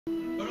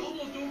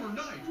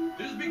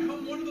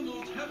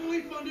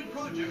heavily funded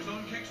projects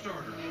on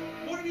Kickstarter.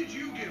 Why did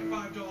you give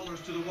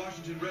 $5 to the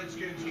Washington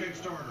Redskins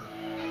Kickstarter?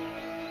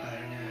 I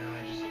don't know,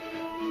 I just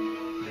don't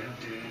do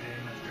it.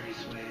 I'm pretty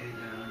swayed.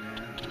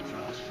 No, it's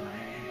all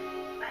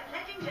funny. By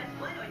pledging just $1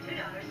 or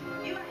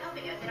 $2, you are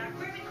helping us in our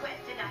fervent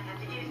quest to not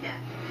have to do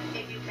stuff.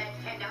 If you pledge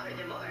 $10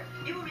 or more,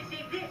 you will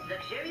receive this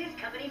luxurious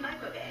company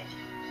micro badge.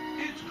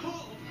 It's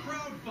called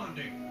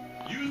crowdfunding.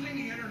 Using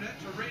the internet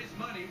to raise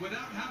money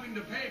without having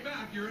to pay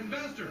back your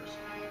investors.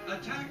 A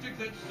tactic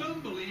that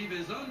some believe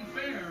is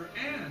unfair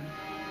and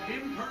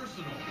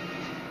impersonal.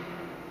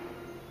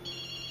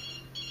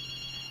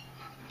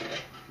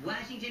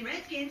 Washington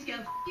Redskins, go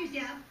f***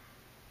 yourself.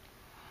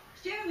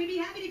 Sure, we'd be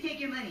happy to take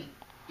your money.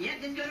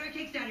 Yep, just go to our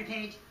Kickstarter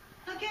page.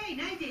 Okay,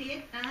 nice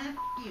idiot. F***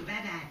 you,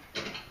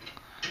 bye-bye.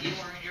 You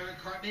are Eric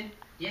Cartman?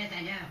 Yes,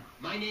 I know.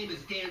 My name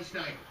is Dan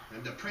Snyder.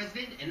 I'm the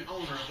president and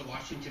owner of the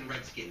Washington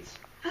Redskins.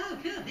 Oh,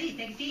 cool. Please,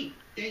 take a seat.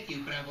 Thank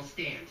you, but I will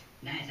stand.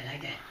 Nice, I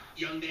like that.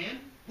 Young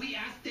man, we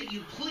ask that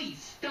you please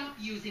stop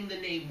using the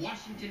name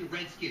Washington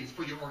Redskins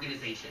for your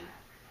organization.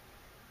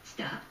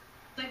 Stop?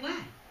 But why?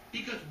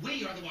 Because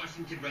we are the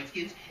Washington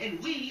Redskins, and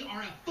we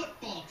are a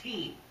football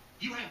team.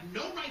 You have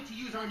no right to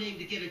use our name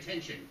to get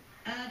attention.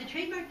 The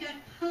trademark got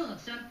pulled,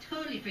 so I'm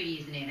totally free to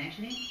use the name,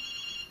 actually.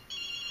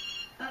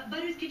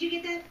 Butters, could you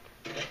get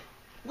that?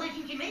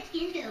 Washington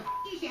Redskins, go f***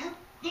 yourself.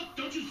 Look,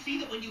 don't you see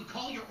that when you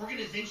call your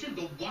organization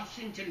the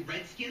Washington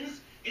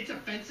Redskins, it's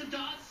offensive to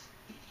us?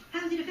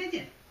 How is it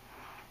offensive?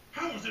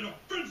 How is it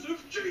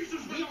offensive?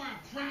 Jesus! We are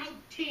a proud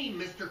team,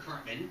 Mr.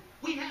 Cartman.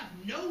 We have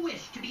no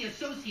wish to be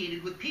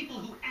associated with people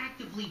who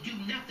actively do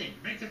nothing.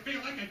 Makes it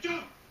feel like a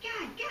joke.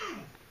 Guys,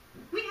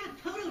 we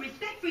have total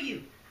respect for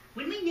you.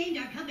 When we named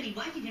our company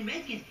Washington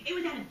Redskins, it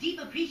was out of deep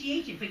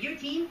appreciation for your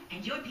team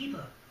and your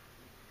people.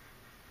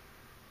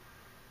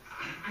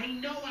 I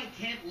know I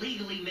can't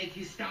legally make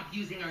you stop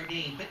using our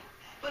name,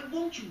 but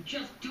won't you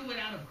just do it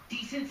out of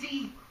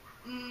decency?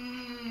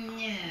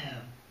 No.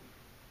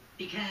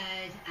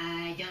 Because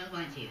I don't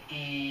want to,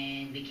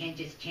 and we can't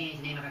just change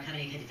the name of our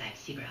company because it's like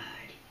super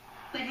hard.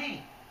 But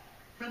hey,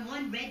 from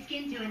one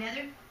Redskin to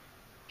another,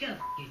 go f***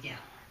 yourself.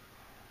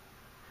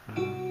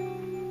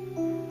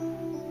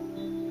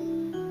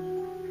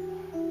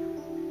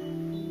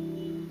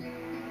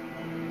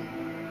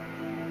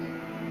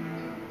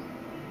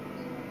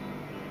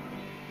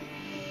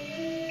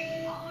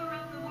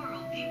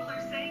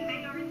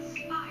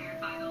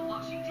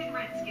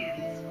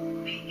 Redskins.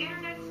 The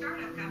internet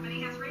startup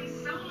company has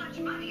raised so much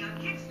money on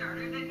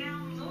Kickstarter that now